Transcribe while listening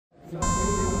Social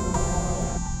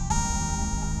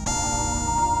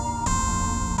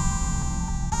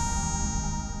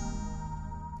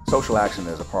action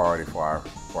is a priority for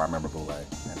our member Boulé,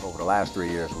 and over the last 3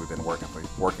 years we've been working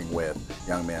with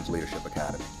Young Men's Leadership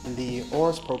Academy. The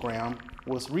OARS program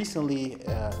was recently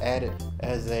added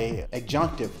as an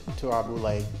adjunctive to our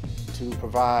Boulé to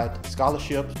provide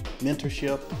scholarships,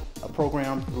 mentorship, a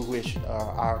program through which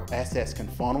our assets can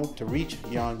funnel to reach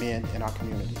young men in our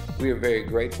community. We are very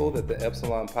grateful that the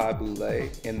Episilon Pi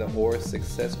Boulé and the OAR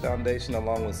Success Foundation,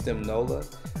 along with STEM-NOLA,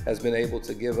 has been able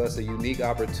to give us a unique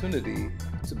opportunity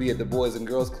to be at the Boys and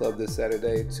Girls Club this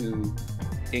Saturday to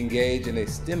engage in a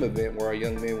STEM event where our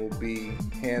young men will be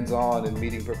hands-on and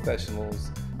meeting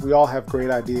professionals. We all have great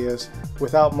ideas.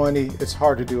 Without money, it's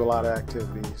hard to do a lot of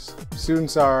activities.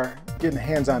 Students are getting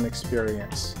hands-on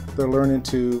experience. They're learning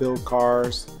to build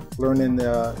cars, learning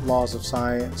the laws of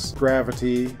science,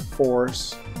 gravity,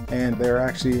 force, and they're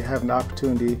actually having the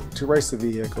opportunity to race the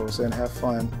vehicles and have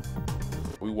fun.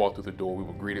 We walked through the door, we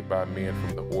were greeted by men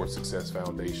from the OAR Success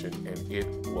Foundation, and it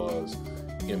was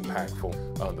impactful.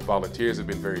 The volunteers have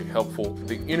been very helpful.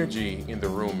 The energy in the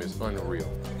room is unreal.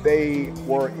 They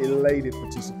were elated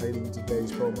participating in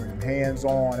today's program,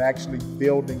 hands-on, actually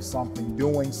building something,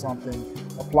 doing something,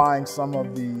 applying some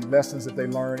of the lessons that they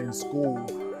learned in school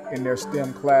in their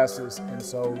STEM classes, and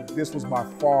so this was by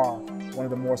far one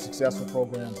of the more successful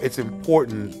programs. It's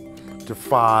important to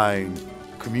find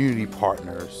community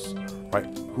partners, right,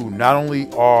 who not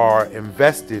only are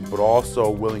invested but also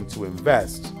willing to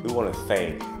invest. We want to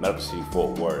thank Medical City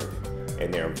Fort Worth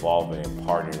and their involvement in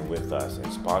partnering with us and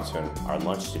sponsoring our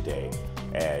lunch today.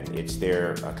 And it's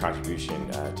their contribution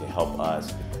to help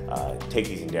us take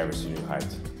these endeavors to new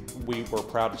heights. We were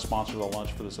proud to sponsor the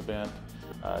lunch for this event,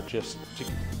 just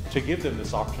to give them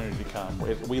this opportunity to come.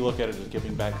 We look at it as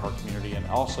giving back to our community and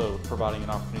also providing an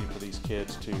opportunity for these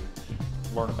kids to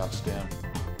learn about STEM.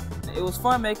 It was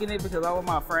fun making it because all of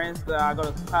my friends that I go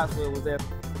to class with was there.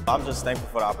 I'm just thankful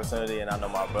for the opportunity, and I know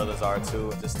my brothers are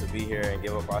too. Just to be here and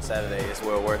give up our Saturday, it's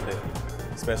well worth it,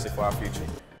 especially for our future.